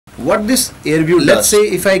what this air view does, let's say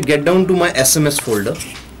if I get down to my SMS folder,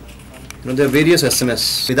 there are various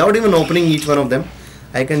SMS. Without even opening each one of them,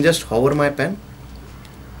 I can just hover my pen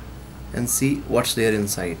and see what's there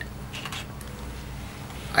inside.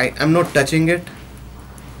 I am not touching it,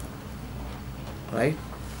 right?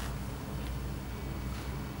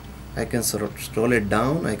 I can scroll it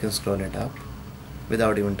down, I can scroll it up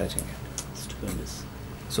without even touching it.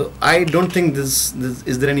 So I don't think this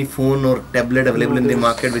is there any phone or tablet available in the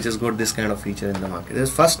market which has got this kind of feature in the market. This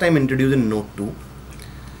is first time introduced in Note 2.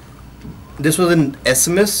 This was in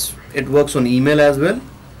SMS. It works on email as well.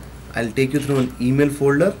 I'll take you through an email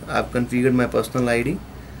folder. I've configured my personal ID.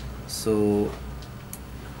 So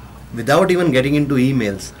without even getting into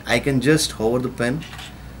emails, I can just hover the pen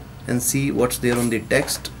and see what's there on the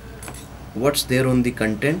text, what's there on the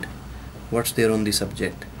content, what's there on the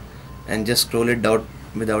subject, and just scroll it down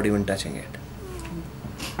without even touching it.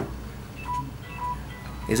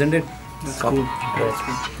 Isn't it? Cool.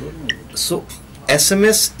 So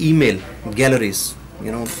SMS, email, galleries,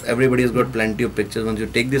 everybody has got plenty of pictures. Once you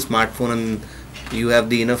take the smartphone and you have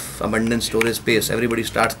the enough abundant storage space, everybody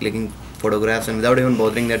starts clicking photographs and without even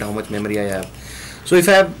bothering that how much memory I have. So if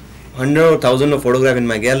I have 100 or 1000 of photograph in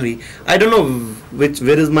my gallery, I don't know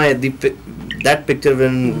where is that picture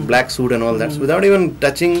in black suit and all that. So without even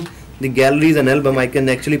touching the galleries and album, I can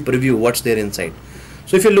actually preview what's there inside.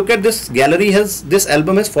 So if you look at this this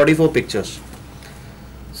album has 44 pictures.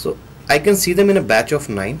 So I can see them in a batch of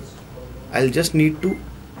 9. I'll just need to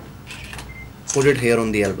put it here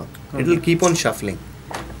on the album. It will keep on shuffling.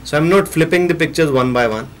 So I'm not flipping the pictures one by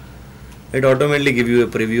one. It automatically gives you a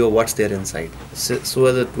preview of what's there inside. So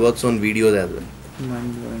as it works on videos as well.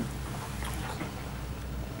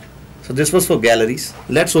 So this was for galleries.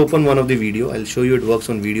 Let's open one of the video. I'll show you it works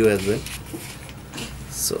on video as well.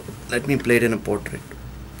 So let me play it in a portrait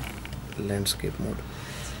landscape mode.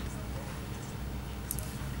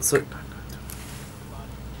 So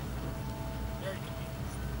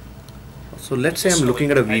let's say I'm looking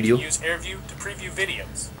at a video.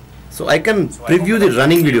 So I can preview the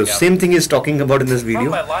running videos. Same thing is talking about in this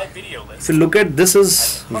video. If you look at this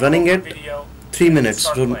is running at 3 minutes.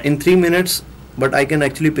 So in 3 minutes, but I can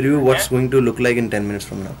actually preview what's going to look like in 10 minutes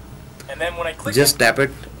from now. Just tap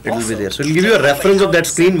it, it will be there. So it will give you a reference of that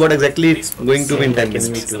screen, what exactly is going to be in 10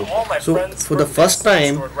 minutes. So for the first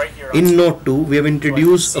time in Note 2, we have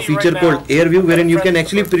introduced a feature called Air View, wherein you can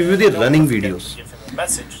actually preview the running videos.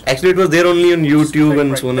 Actually it was there only on YouTube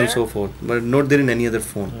and so on and so forth, but not there in any other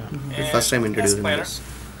phone. The first time introducing this.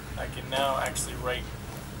 I can now actually write.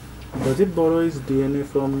 Does it borrow its DNA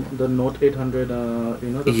from the Note 800,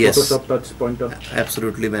 the yes. Photoshop touch pointer?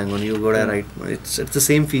 Absolutely bang on, you got it right. It's the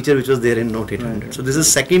same feature which was there in Note 800. Right. So this is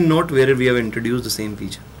second Note where we have introduced the same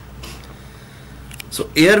feature. So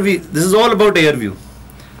Air View, this is all about Air View.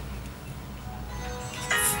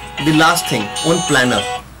 The last thing on Planner.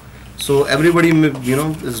 So everybody,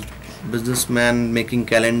 is businessman making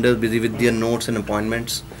calendars, busy with their notes and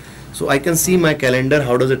appointments. So I can see my calendar,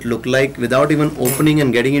 how does it look like without even opening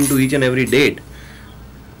and getting into each and every date.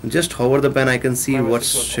 Just hover the pen, I can see what's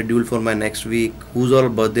scheduled for my next week, whose all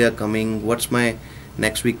birthday are coming, what's my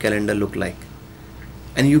next week calendar look like.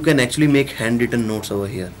 And you can actually make handwritten notes over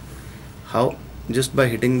here. How? Just by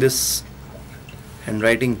hitting this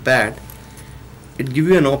handwriting pad, it gives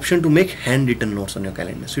you an option to make handwritten notes on your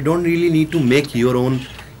calendar. So you don't really need to make your own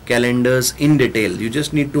calendars in detail. You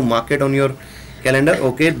just need to mark it on your calendar.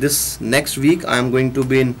 Okay, this next week I am going to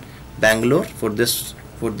be in Bangalore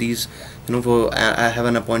I have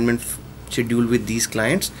an appointment scheduled with these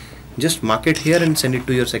clients. Just mark it here and send it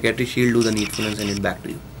to your secretary. She'll do the needful and send it back to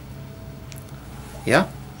you. Yeah,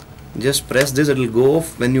 just press this, it will go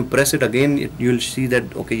off. When you press it again, you will see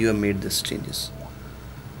that okay, you have made this changes.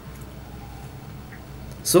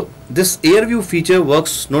 So this Air View feature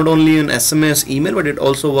works not only on SMS, email, but it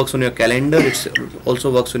also works on your calendar. It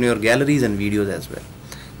also works on your galleries and videos as well.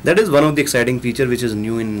 That is one of the exciting features which is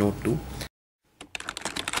new in Note 2.